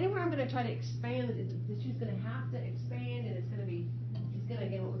skin. Anywhere I'm going to try to expand, the tissue's going to have to expand, and it's going to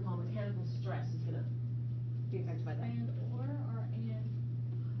get what we call mechanical stress. It's going to be affected by that. And or and?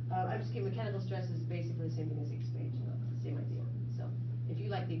 I just get mechanical stress is basically the same thing as the expansion. Same idea. So if you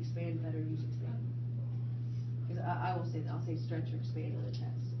like the expand better, use expand. Because I'll say stretch or expand on the test.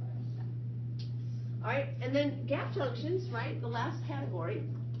 All right, and then gap junctions, right? The last category,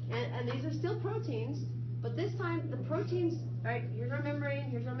 and these are still proteins, but this time the proteins, right? Here's our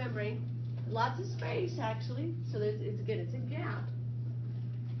membrane, lots of space actually. So it's a gap.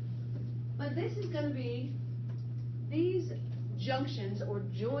 But this is going to be these junctions or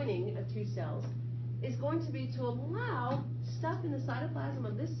joining of two cells is going to be to allow stuff in the cytoplasm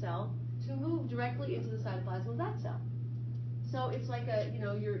of this cell to move directly into the cytoplasm of that cell. So it's like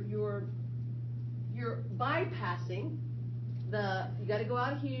you're bypassing you got to go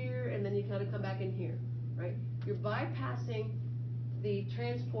out here and then you kind of come back in here, right? You're bypassing the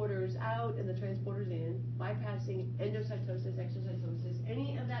transporters out and the transporters in, bypassing endocytosis, exocytosis,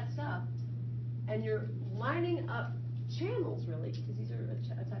 any of that stuff, and you're lining up channels really, because these are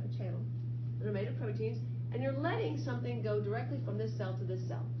a type of channel that are made of proteins, and you're letting something go directly from this cell to this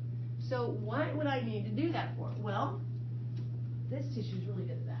cell. So why would I need to do that for? Well, this tissue is really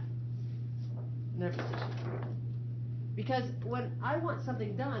good at that. Nervous tissue. Because when I want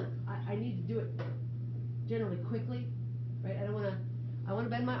something done, I need to do it generally quickly, right? I want to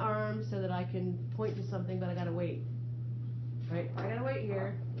bend my arm so that I can point to something, but I gotta wait, right? I gotta wait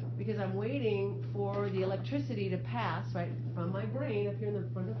here because I'm waiting for the electricity to pass, right, from my brain up here in the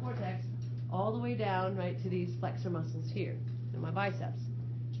frontal cortex all the way down, right, to these flexor muscles here in my biceps.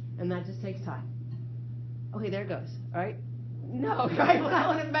 And that just takes time. Okay, there it goes, all right? No, right, when I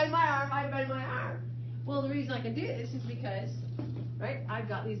want to bend my arm, I bend my arm. Well, the reason I can do this is because, right, I've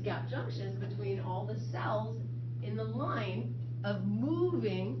got these gap junctions between all the cells in the line of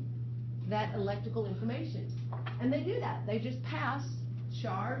moving that electrical information. And they do that. They just pass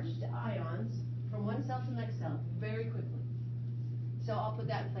charged ions from one cell to the next cell very quickly. So I'll put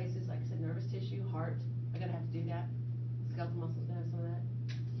that in places, like I said, nervous tissue, heart. I'm going to have to do that. Skeletal muscles going to have some of that.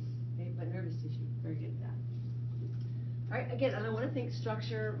 Okay, but nervous tissue, very good at that. All right, again, I want to think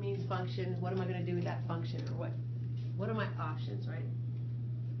structure means function. What am I going to do with that function? Or what are my options, right?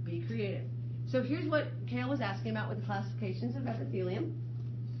 Be creative. So here's what Kale was asking about with the classifications of epithelium.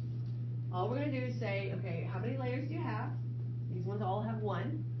 All we're going to do is say, okay, how many layers do you have? These ones all have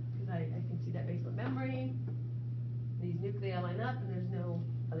one, because I can see that basement membrane. These nuclei line up, and there's no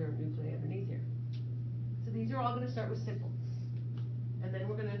other nuclei underneath here. So these are all going to start with simple. And then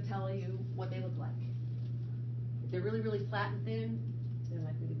we're going to tell you what they look like. If they're really, really flat and thin, they're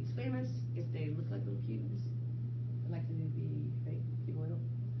likely to be squamous. If they look like little cubes, they're likely to be cuboidal.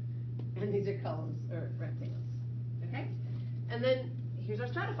 And these are columns, or rectangles. Okay? And then here's our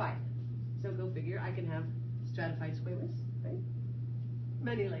stratified. So go figure, I can have stratified squamous, right?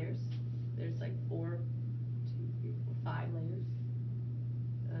 Many layers. There's like 4, 2, 3, 4, 5 layers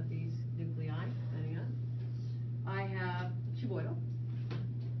of these nuclei, depending on. I have cuboidal,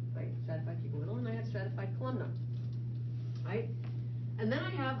 right? Stratified cuboidal, and I have stratified columnar, right? And then I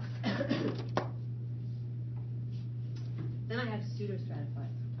have pseudostratified.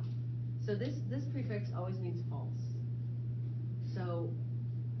 So this prefix always means false. So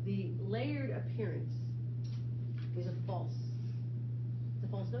the layered appearance is a false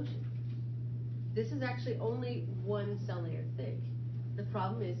notion. This is actually only one cell layer thick. The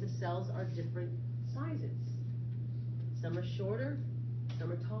problem is the cells are different sizes. Some are shorter,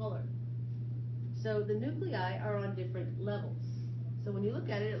 some are taller. So the nuclei are on different levels. So when you look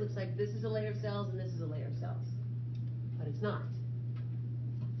at it, it looks like this is a layer of cells and this is a layer of cells. But it's not.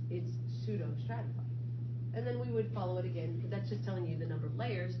 It's pseudo-stratified. And then we would follow it again, because that's just telling you the number of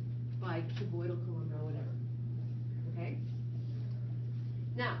layers by cuboidal, columnar, or whatever. Okay?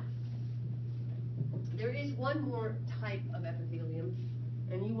 Now, There is one more type of epithelium,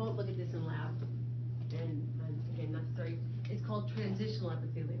 and you won't look at this in lab, and again, not sorry. It's called transitional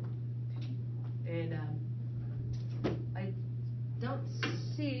epithelium. And I don't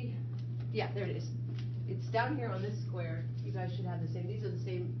see, yeah, there it is. It's down here on this square. You guys should have the same, these are the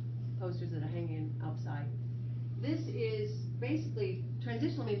same posters that are hanging outside. This is basically,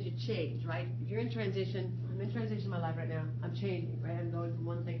 transitional means you change, right? If you're in transition, I'm in transition in my life right now, I'm changing, right? I'm going from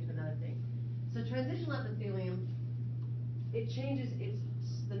one thing to another thing. So transitional epithelium, it changes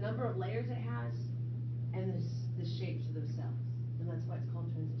the number of layers it has and the shapes of those cells. And that's why it's called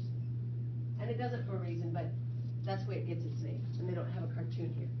transition. And it does it for a reason, but that's where it gets its name. And they don't have a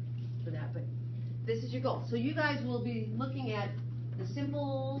cartoon here for that, but this is your goal. So you guys will be looking at the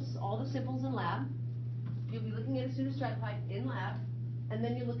simples, all the simples in lab. You'll be looking at a pseudostratified in lab, and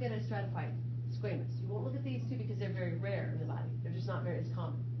then you look at a stratified squamous. You won't look at these two because they're very rare in the body. They're just not very as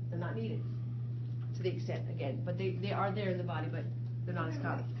common. They're not needed to the extent, again, but they are there in the body, but they're not as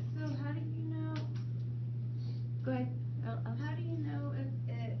common. So how do you know? Go ahead. How do you know if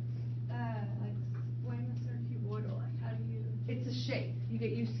it's like squamous or cuboidal? Like how do you? It's a shape. You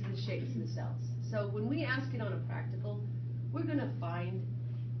get used to the shapes of the cells. So when we ask it on a practical, we're going to find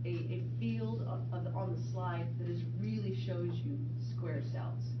a field on the slide that really shows you square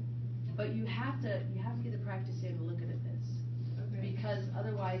cells. But you have to get the practice in and looking at this. Okay. Because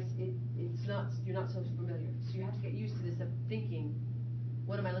otherwise you're not so familiar. So you have to get used to this of thinking,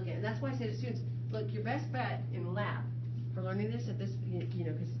 what am I looking at? And that's why I say to students, look, your best bet in lab for learning this at this,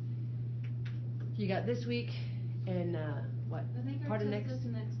 because you got this week and what? I think part our of test next? is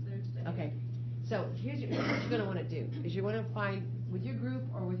next Thursday. Okay. So here's what you're going to want to do is you want to find with your group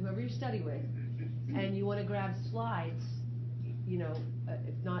or with whoever you study with, and you want to grab slides.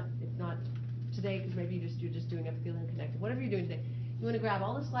 If not today, because maybe you're just doing epithelium connected. Whatever you're doing today, you want to grab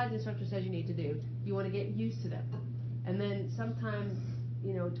all the slides the instructor says you need to do. You want to get used to them, and then sometime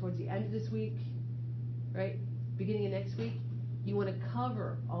towards the end of this week, right, beginning of next week, you want to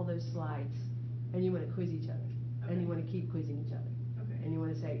cover all those slides, and you want to quiz each other, Okay. and you want to keep quizzing each other. Okay. And you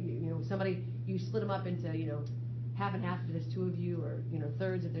want to say, somebody, you split them up into, half and half if there's two of you, or,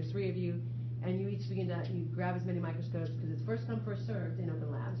 thirds if there's three of you, and you each begin to, you grab as many microscopes, because it's first come, first served in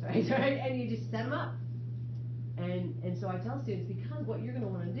open labs, right? And you just set them up. And so I tell students, because what you're going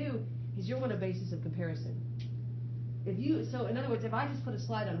to want to do is you're on a basis of comparison. So in other words, if I just put a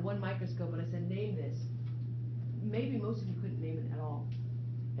slide on one microscope and I said, name this, maybe most of you couldn't name it at all.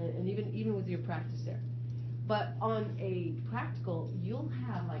 And even with your practice there. But on a practical, you'll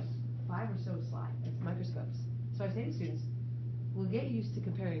have like 5 or so slides, microscopes. So I say to students, we'll get used to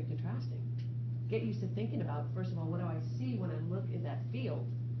comparing and contrasting. Get used to thinking about, first of all, what do I see when I look at that field?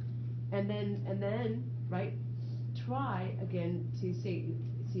 And then, right, try again to see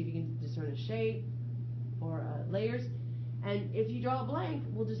if you can discern a shape or layers. And if you draw a blank,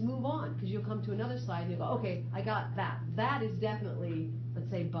 we'll just move on, because you'll come to another slide and you'll go, okay, I got that. That is definitely, let's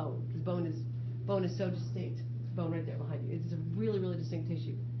say, bone, because bone is so distinct. Bone right there behind you. It's a really, really distinct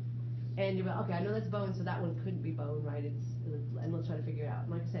tissue. And you're like, okay, I know that's bone, so that one couldn't be bone, right? And let's try to figure it out.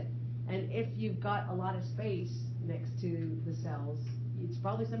 And like I said, and if you've got a lot of space next to the cells, it's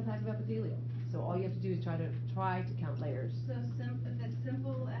probably some type of epithelium. So all you have to do is try to count layers. So if it's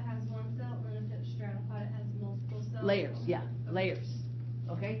simple, it has one cell, and if it's stratified, it has multiple cells. Layers, yeah, layers.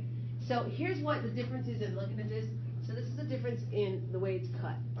 Okay? So here's what the difference is in looking at this. So this is the difference in the way it's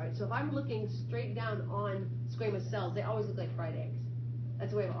cut. Right? So if I'm looking straight down on squamous cells, they always look like fried eggs.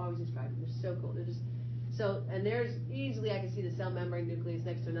 That's the way I've always described them. They're so cool. They're just so, and there's easily I can see the cell membrane nucleus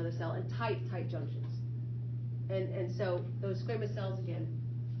next to another cell and tight junctions. And so those squamous cells again,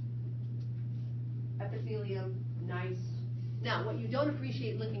 epithelium, nice. Now, what you don't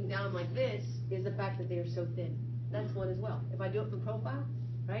appreciate looking down like this is the fact that they are so thin. That's one as well. If I do it from profile,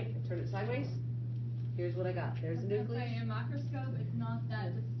 right, I turn it sideways, here's what I got. There's the nucleus. Okay, in microscope, it's not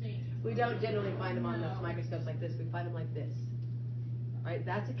that distinct. We don't generally find them on those microscopes like this. We find them like this. Right,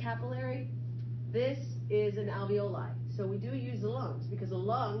 that's a capillary. This is an alveoli. So we do use the lungs, because the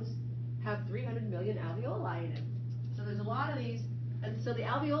lungs have 300 million alveoli in it. So there's a lot of these. And so the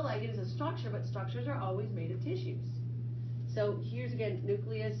alveoli gives a structure, but structures are always made of tissues. So here's again,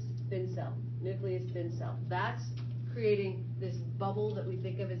 nucleus, thin cell. Nucleus, thin cell. That's creating this bubble that we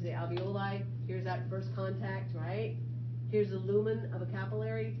think of as the alveoli. Here's that first contact, right? Here's the lumen of a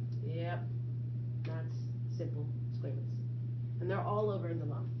capillary. Yep, that's simple squamous. And they're all over in the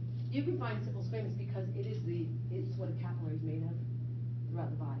lung. You can find simple squamous because it's what a capillary is made of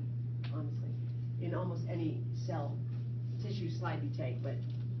throughout the body, honestly. In almost any cell tissue slide you take. But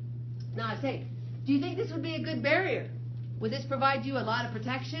now I say, do you think this would be a good barrier? Would this provide you a lot of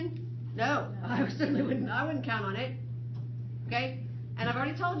protection? No, I certainly wouldn't. I wouldn't count on it. Okay, and I've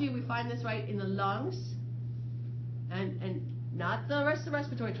already told you we find this right in the lungs, and not the rest of the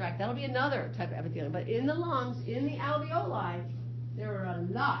respiratory tract. That'll be another type of epithelium. But in the lungs, in the alveoli, there are a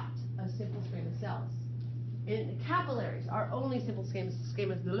lot of simple squamous cells. In the capillaries are only simple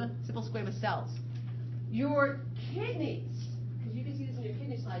squamous cells. Your kidneys, because you can see this in your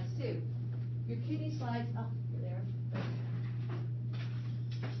kidney slides too. Your kidney slides, oh, you're there.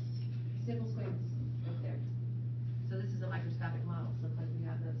 Simple squamous, right there. So this is a microscopic model. Sometimes we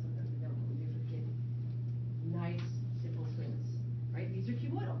have those, sometimes we don't. When we do the kidney. Nice, simple squamous, right? These are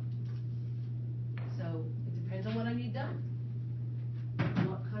cuboidal. So it depends on what I need done.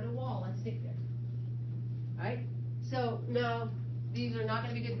 What kind of wall I stick there. All right? So now, these are not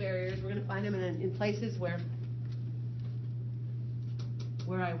going to be good barriers. We're going to find them in places where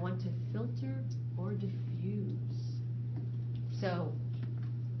I want to filter or diffuse. So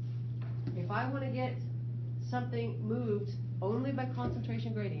if I want to get something moved only by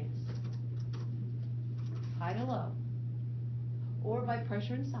concentration gradients, high to low, or by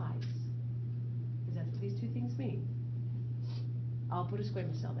pressure and size, because that's what these two things mean, I'll put a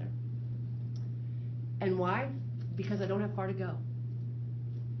squamous cell there. And why? Because I don't have far to go.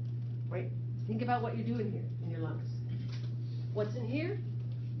 Right? Think about what you're doing here in your lungs. What's in here?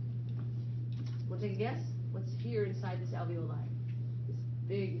 Want to take a guess? What's here inside this alveoli? This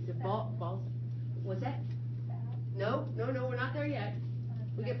big, the balls. What's that? No, we're not there yet.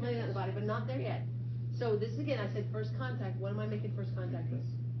 We get plenty of that in the body, but not there yet. So this is, again, I said first contact. What am I making first contact with?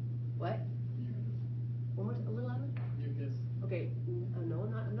 What? One more, a little louder? Mucus. Okay, no,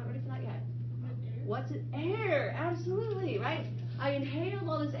 I'm not ready for that yet. What's it? Air, absolutely, right? I inhaled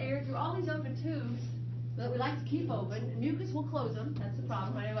all this air through all these open tubes that we like to keep open. Mucus will close them. That's the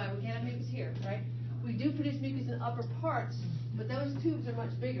problem. Anyway, we can't have mucus here, right? We do produce mucus in the upper parts, but those tubes are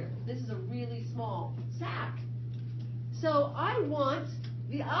much bigger. This is a really small sac. So I want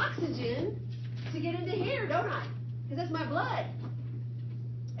the oxygen to get into here, don't I? Because that's my blood.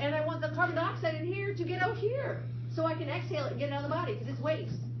 And I want the carbon dioxide in here to get out here, so I can exhale it and get it out of the body, because it's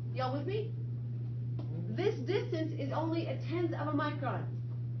waste. Y'all with me? This distance is only 1/10 of a micron.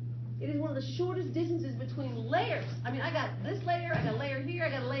 It is one of the shortest distances between layers. I mean, I got this layer, I got a layer here,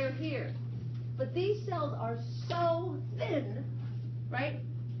 I got a layer here. But these cells are so thin, right,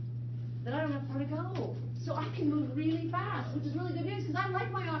 that I don't have far to go. So I can move really fast, which is really good news, because I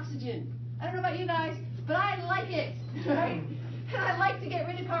like my oxygen. I don't know about you guys, but I like it, right? And I like to get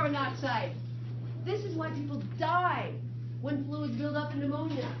rid of carbon dioxide. This is why people die when fluids build up in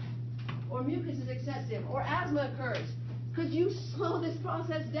pneumonia, or mucus is excessive, or asthma occurs, because you slow this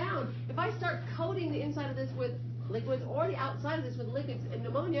process down. If I start coating the inside of this with liquids or the outside of this with liquids in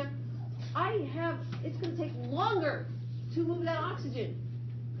pneumonia, it's going to take longer to move that oxygen,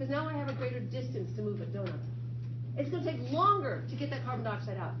 because now I have a greater distance to move it, don't I? It's going to take longer to get that carbon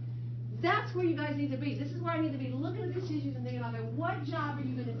dioxide out. That's where you guys need to be. This is where I need to be looking at these tissues and thinking about, what job are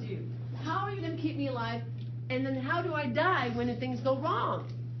you going to do? How are you going to keep me alive? And then how do I die when things go wrong?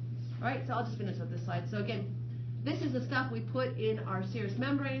 All right, so I'll just finish up this slide. So again, this is the stuff we put in our serous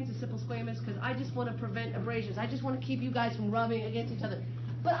membranes, the simple squamous, because I just want to prevent abrasions. I just want to keep you guys from rubbing against each other.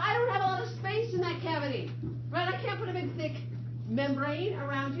 But I don't have a lot of space in that cavity, right? I can't put a big, thick membrane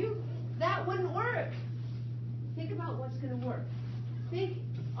around you. That wouldn't work. Think about what's going to work. Think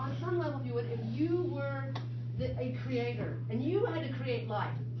on some level, if you would, if you were a creator and you had to create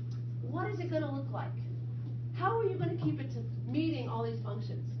life, what is it going to look like? How are you going to keep it to meeting all these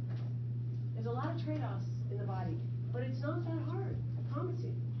functions? There's a lot of trade-offs in the body, but it's not that hard, I promise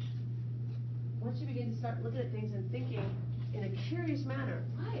you. Once you begin to start looking at things and thinking in a curious manner,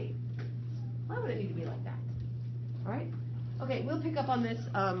 why would it need to be like that? All right? Okay, we'll pick up on this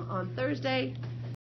on Thursday.